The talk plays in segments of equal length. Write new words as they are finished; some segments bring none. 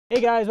Hey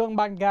guys, welcome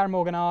back to Garen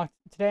Morgan Art.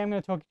 Today I'm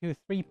going to talk you through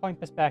three-point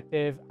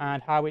perspective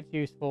and how it's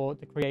useful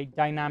to create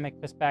dynamic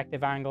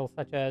perspective angles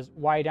such as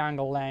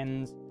wide-angle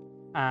lens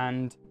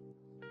and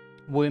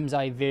worm's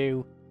eye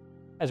view,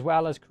 as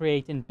well as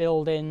creating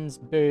buildings,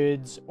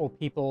 birds, or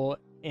people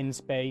in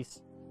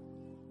space.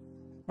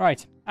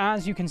 Right,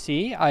 as you can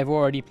see, I've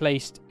already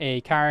placed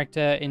a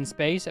character in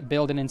space, a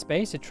building in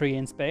space, a tree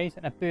in space,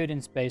 and a bird in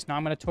space. Now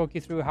I'm going to talk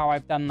you through how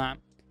I've done that.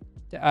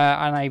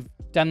 And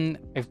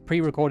I've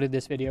pre-recorded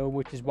this video,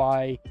 which is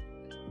why,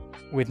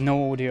 with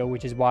no audio,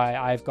 which is why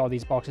I've got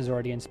these boxes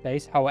already in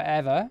space.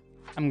 However,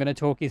 I'm going to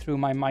talk you through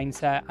my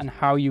mindset and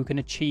how you can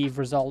achieve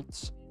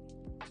results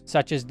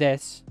such as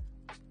this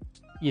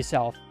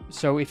yourself.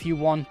 So if you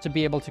want to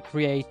be able to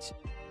create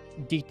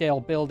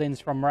detailed buildings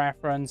from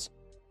reference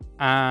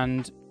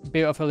and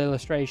beautiful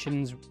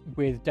illustrations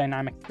with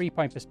dynamic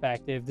three-point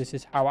perspective, this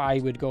is how I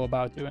would go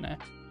about doing it.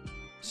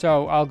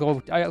 So I'll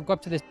go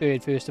up to this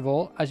bird first of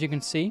all. As you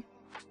can see,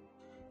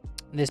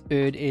 this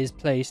bird is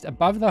placed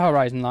above the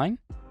horizon line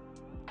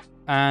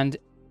and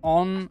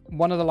on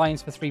one of the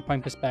lines for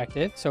three-point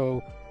perspective.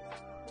 So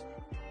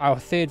our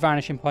third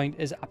vanishing point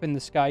is up in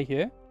the sky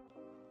here.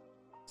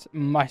 It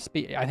must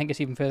be, I think it's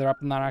even further up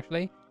than that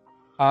actually.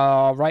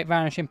 Our right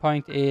vanishing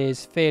point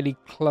is fairly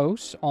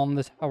close on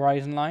this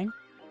horizon line,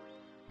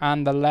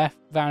 and the left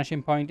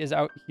vanishing point is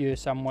out here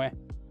somewhere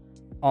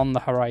on the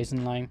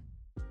horizon line.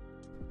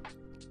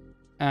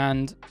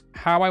 And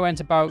how I went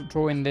about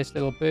drawing this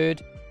little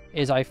bird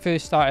is I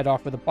first started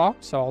off with a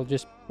box, so I'll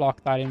just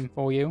block that in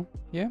for you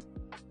here.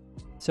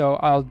 So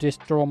I'll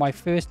just draw my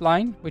first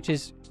line, which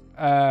is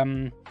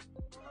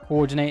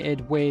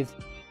coordinated with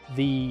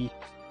the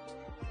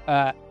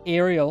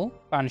aerial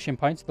vanishing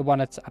point, the one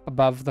that's up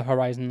above the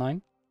horizon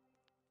line.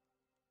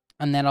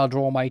 And then I'll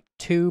draw my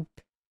two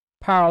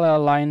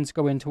parallel lines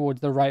going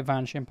towards the right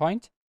vanishing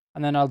point.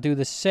 And then I'll do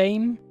the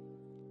same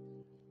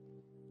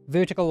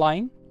vertical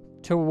line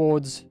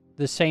towards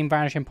the same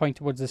vanishing point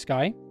towards the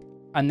sky.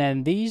 And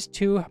then these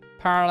two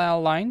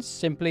parallel lines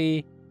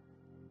simply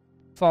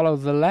follow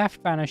the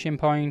left vanishing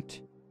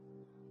point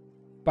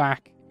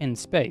back in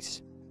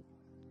space.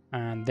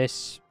 And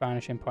this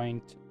vanishing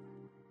point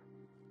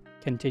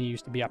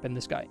continues to be up in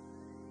the sky.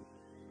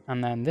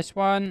 And then this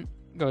one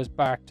goes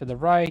back to the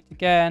right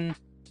again.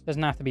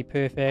 Doesn't have to be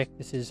perfect.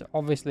 This is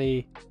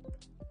obviously,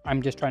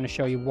 I'm just trying to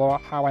show you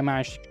how I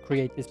managed to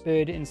create this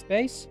bird in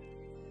space.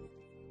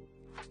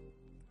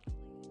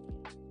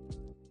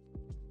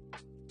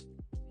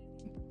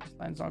 This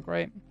line's not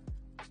great.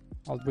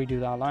 I'll redo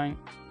that line.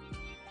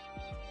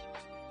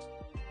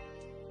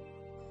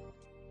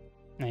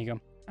 There you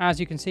go.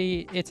 As you can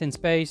see, it's in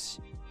space.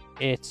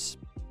 It's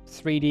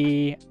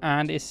 3D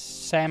and it's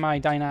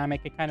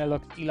semi-dynamic. It kind of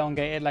looks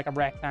elongated like a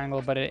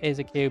rectangle, but it is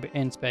a cube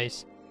in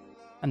space.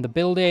 And the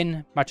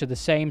building, much of the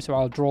same, so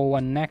I'll draw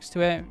one next to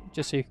it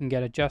just so you can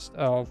get a gist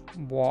of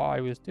what I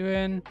was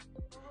doing.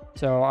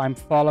 So I'm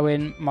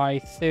following my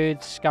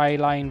third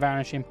skyline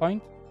vanishing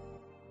point.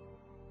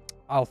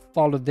 I'll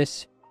follow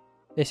this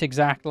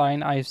exact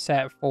line I've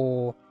set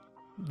for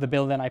the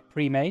building I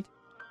pre-made.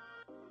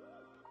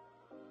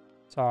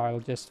 So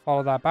I'll just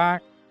follow that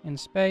back in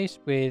space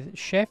with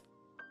shift,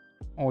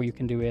 or you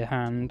can do it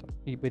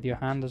with your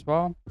hand as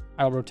well.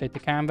 I'll rotate the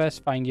canvas,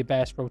 find your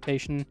best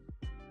rotation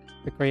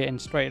for creating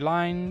straight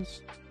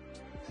lines.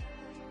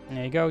 And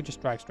there you go, just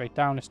drag straight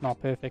down. It's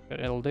not perfect, but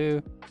it'll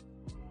do.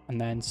 And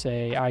then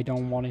say I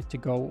don't want it to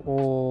go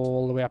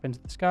all the way up into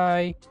the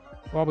sky.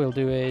 What we'll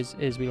do is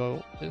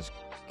we'll just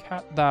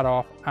cut that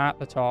off at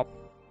the top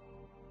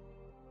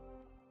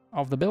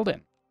of the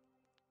building.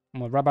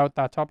 And we'll rub out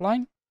that top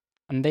line.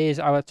 And there's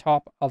our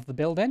top of the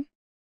building.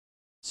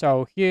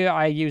 So here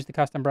I use the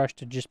custom brush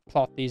to just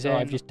plot these in.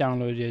 I've just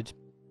downloaded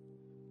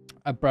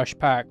a brush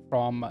pack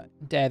from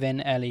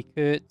Devin Ellie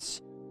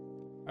Kurtz.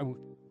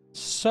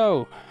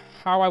 So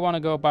how I want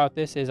to go about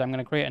this is I'm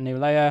going to create a new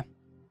layer.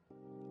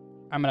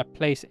 I'm going to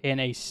place in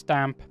a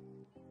stamp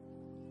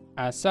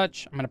as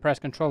such. I'm going to press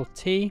Ctrl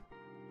T,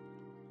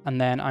 and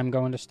then I'm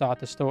going to start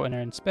distorting her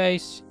in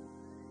space.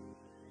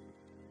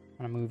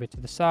 I'm going to move it to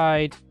the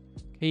side,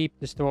 keep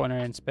distorting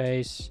her in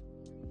space.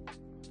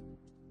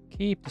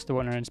 Keep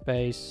distorting her in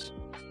space.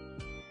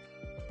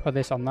 Put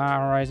this on that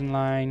horizon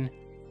line.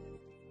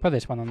 Put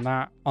this one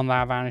on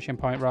that vanishing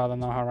point rather than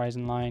the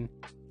horizon line.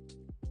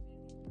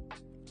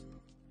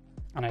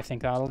 And I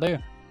think that'll do.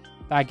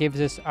 That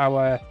gives us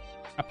our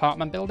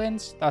apartment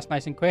buildings. That's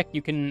nice and quick.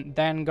 You can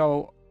then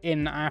go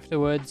in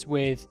afterwards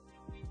with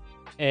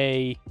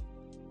a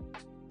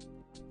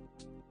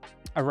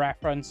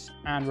reference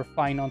and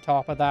refine on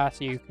top of that,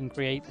 so you can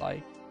create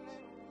like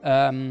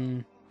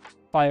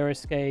fire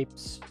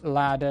escapes,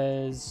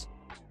 ladders,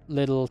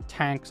 little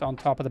tanks on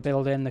top of the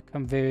building that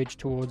converge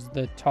towards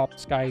the top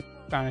sky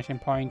vanishing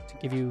point to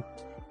give you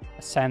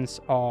a sense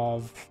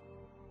of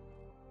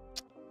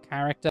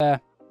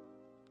character,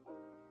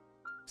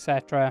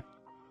 etc.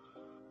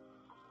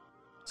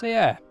 So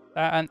yeah,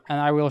 and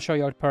I will show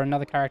you how to put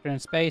another character in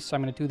space. So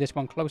I'm going to do this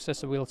one closer,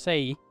 so we'll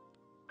see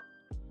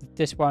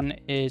This one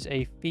is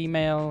a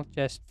female,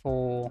 just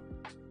for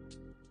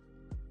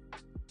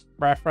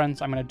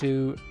reference, I'm going to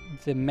do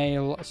the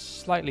male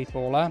slightly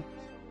taller.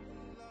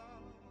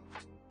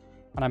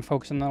 And I'm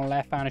focusing on the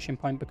left vanishing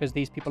point because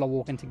these people are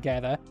walking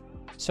together.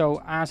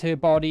 So as her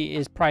body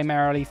is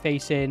primarily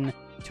facing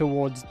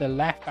towards the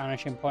left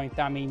vanishing point,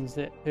 that means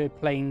that her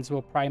planes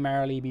will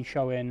primarily be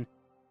showing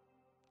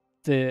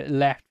the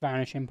left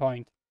vanishing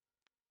point.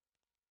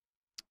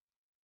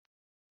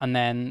 And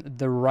then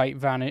the right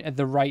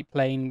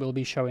plane will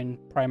be showing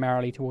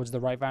primarily towards the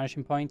right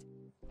vanishing point.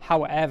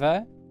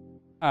 However,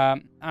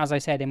 as I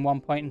said, in 1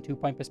 point and 2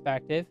 point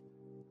perspective,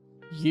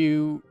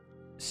 you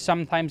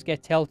sometimes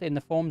get tilt in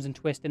the forms and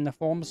twist in the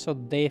forms, so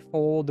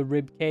therefore the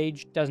rib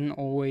cage doesn't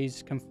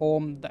always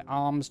conform, the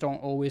arms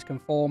don't always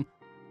conform,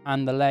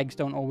 and the legs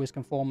don't always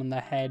conform, and the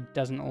head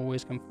doesn't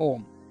always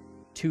conform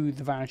to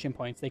the vanishing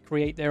points. They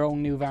create their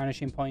own new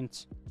vanishing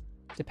points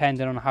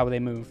depending on how they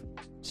move.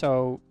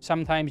 So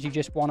sometimes you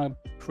just want to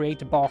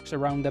create a box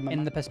around them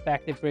in the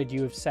perspective grid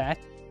you have set,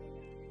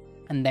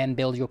 and then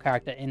build your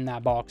character in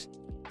that box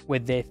where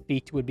their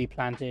feet would be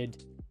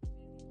planted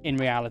in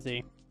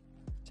reality.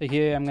 So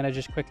here I'm going to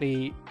just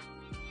quickly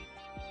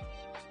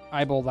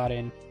eyeball that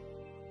in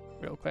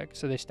real quick.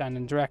 So they're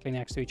standing directly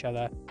next to each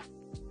other.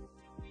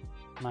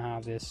 And I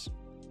have this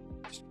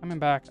just coming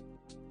back.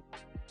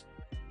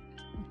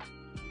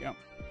 Yep.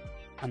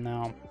 And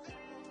now.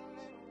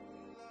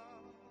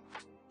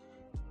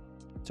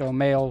 So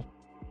male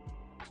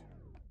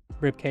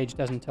ribcage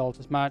doesn't tilt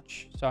as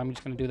much. So I'm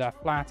just going to do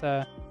that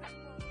flatter.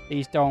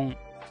 These don't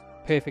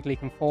perfectly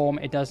conform.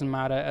 It doesn't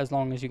matter as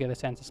long as you get a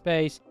sense of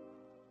space.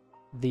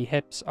 The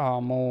hips are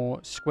more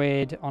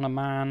squared on a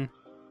man,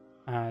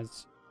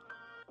 as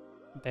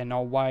they're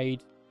not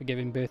wide for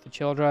giving birth to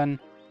children.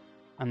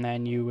 And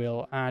then you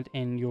will add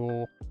in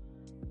your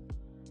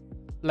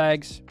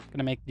legs. I'm going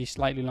to make these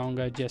slightly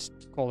longer,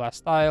 just call that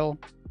style,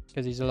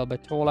 because he's a little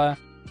bit taller.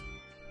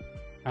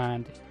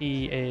 And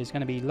he is going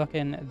to be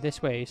looking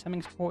this way.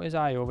 Something's caught his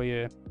eye over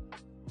here.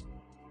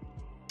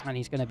 And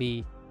he's going to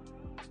be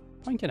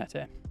pointing at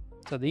it.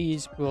 So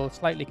these will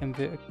slightly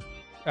convert...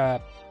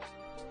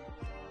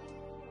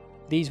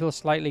 These will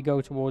slightly go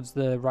towards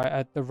the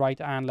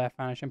right and left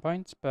vanishing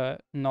points,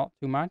 but not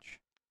too much.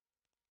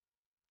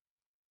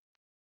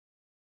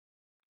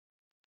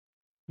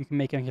 You can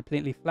make it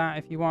completely flat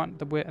if you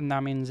want, and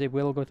that means it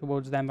will go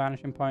towards them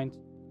vanishing points.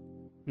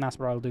 And that's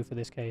what I'll do for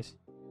this case.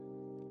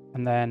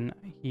 And then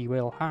he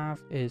will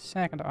have his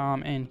second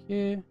arm in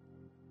here.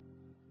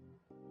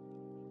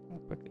 I'll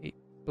quickly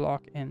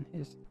block in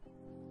his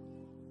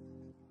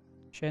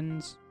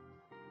shins.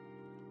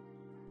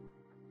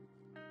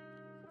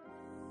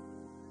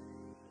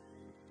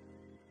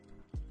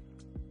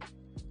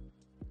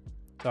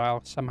 So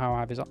I'll somehow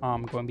have his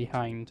arm going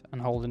behind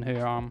and holding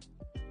her arm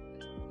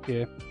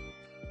here.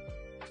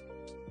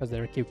 Because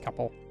they're a cute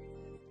couple.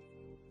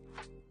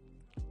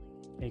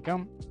 There you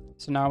go.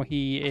 So now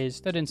he is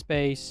stood in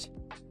space,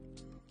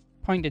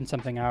 pointing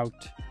something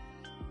out.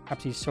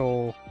 Perhaps he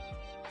saw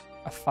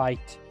a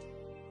fight.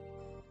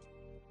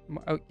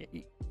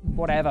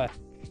 Whatever.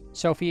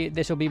 So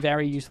this will be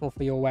very useful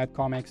for your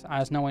webcomics,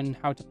 as knowing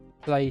how to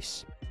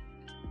place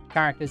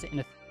characters in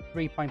a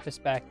 3-point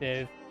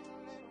perspective,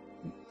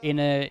 in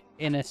a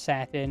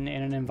setting,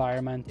 in an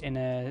environment, in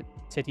a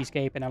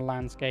cityscape, in a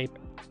landscape.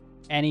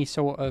 Any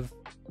sort of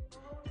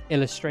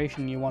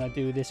illustration you want to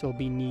do, this will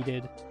be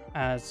needed,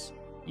 as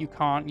you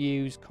can't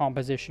use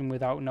composition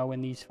without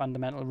knowing these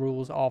fundamental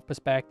rules of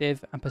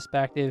perspective. And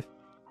perspective,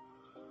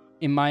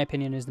 in my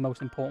opinion, is the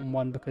most important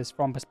one, because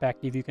from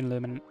perspective you can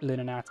learn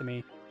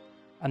anatomy,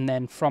 and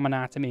then from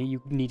anatomy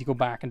you need to go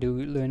back and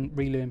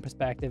relearn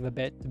perspective a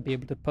bit to be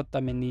able to put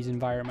them in these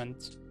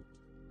environments.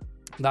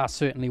 That's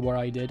certainly what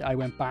I did. I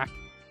went back,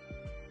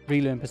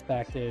 relearned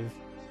perspective,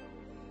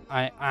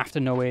 after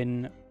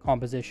knowing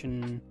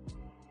composition,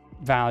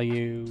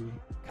 value,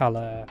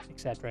 color,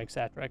 etc,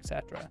 etc,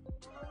 etc.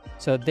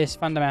 So this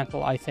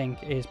fundamental, I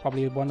think, is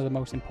probably one of the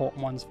most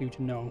important ones for you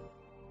to know,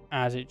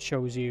 as it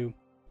shows you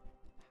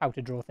how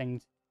to draw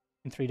things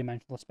in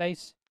 3-dimensional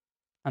space.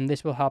 And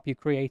this will help you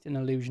create an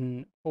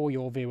illusion for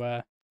your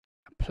viewer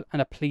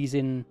and a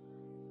pleasing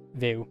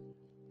view.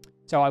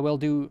 So I will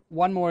do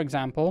one more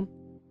example.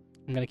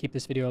 I'm going to keep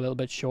this video a little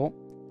bit short.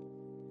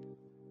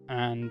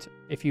 And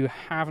if you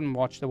haven't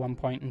watched the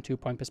 1-point and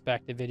 2-point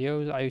perspective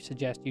videos, I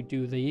suggest you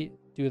do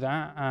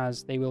that,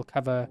 as they will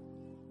cover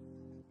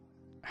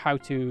how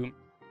to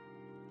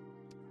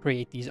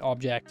create these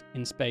objects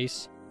in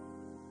space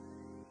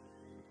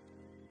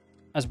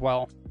as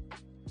well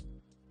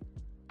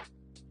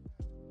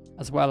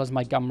as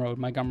my Gumroad.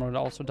 My Gumroad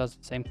also does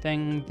the same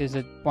thing. There's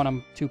a 1-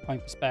 and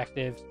 2-point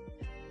perspective.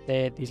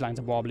 These lines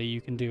are wobbly.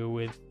 You can do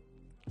with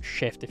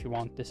shift if you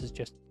want. This is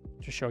just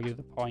to show you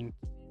the point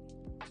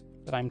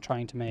that I'm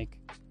trying to make.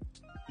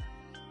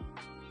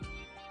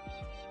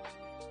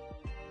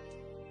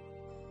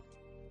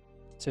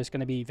 So it's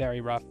going to be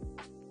very rough.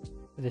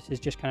 But this is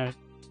just kind of,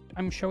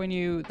 I'm showing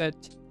you that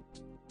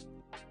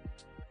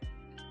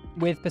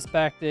with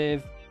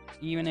perspective,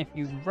 even if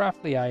you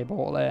roughly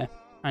eyeball it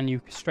and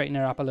you straighten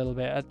it up a little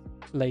bit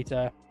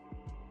later,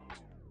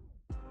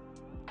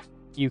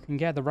 you can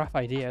get the rough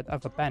idea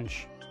of a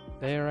bench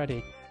there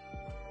already.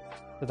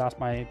 So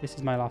this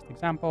is my last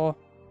example.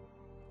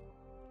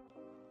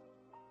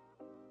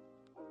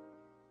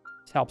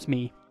 This helps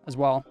me as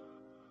well.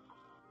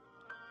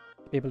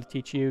 To be able to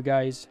teach you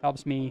guys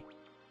helps me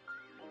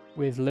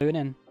with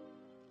learning.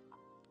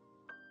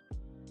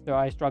 So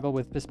I struggle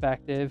with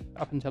perspective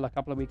up until a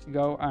couple of weeks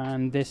ago,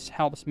 and this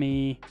helps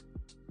me.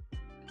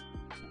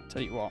 I'll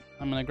tell you what,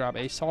 I'm going to grab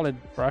a solid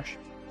brush,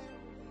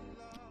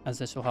 as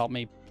this will help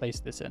me place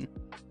this in.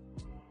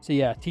 So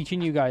yeah,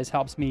 teaching you guys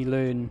helps me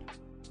learn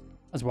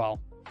as well.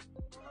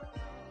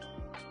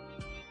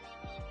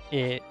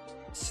 It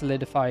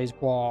solidifies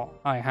what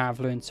I have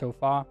learned so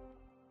far.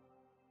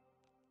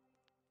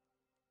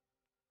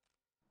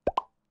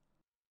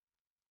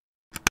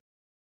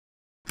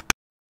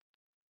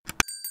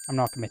 I'm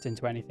not committing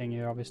to anything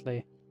here,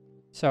 obviously.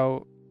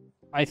 So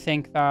I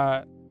think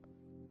that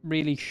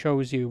really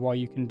shows you what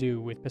you can do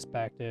with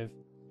perspective.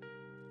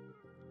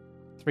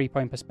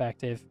 3-point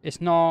perspective. It's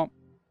not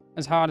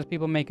as hard as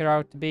people make it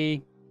out to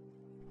be.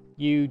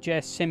 You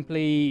just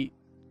simply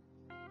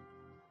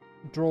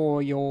draw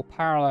your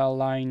parallel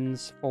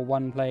lines for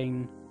one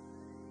plane,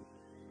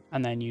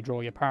 and then you draw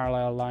your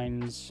parallel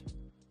lines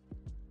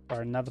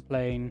for another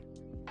plane.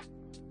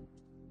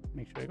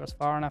 Make sure it goes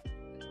far enough.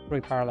 Draw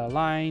your parallel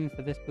line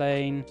for this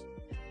plane,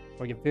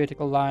 or your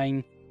vertical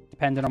line,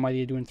 depending on whether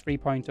you're doing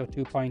 3-point or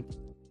 2-point.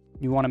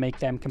 You want to make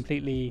them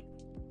completely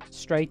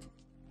straight.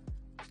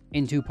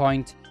 In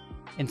 2-point,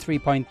 in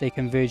 3-point, they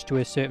converge to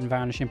a certain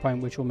vanishing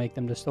point, which will make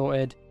them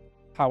distorted.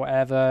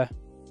 However,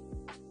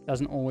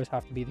 doesn't always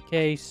have to be the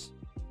case.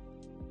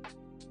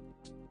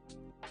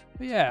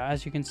 But yeah,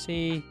 as you can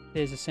see,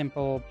 there's a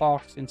simple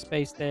box in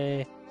space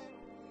there.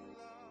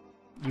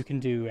 You can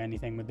do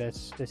anything with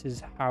this. This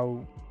is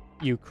how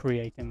you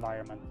create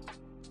environments.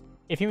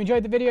 If you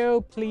enjoyed the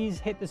video, please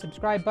hit the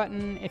subscribe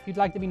button. If you'd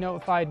like to be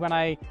notified when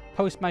I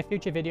post my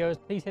future videos,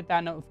 please hit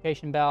that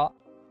notification bell.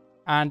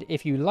 And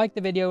if you like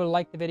the video,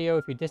 like the video.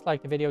 If you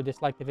dislike the video,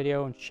 dislike the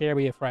video, and share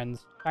with your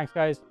friends. Thanks,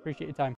 guys. Appreciate your time.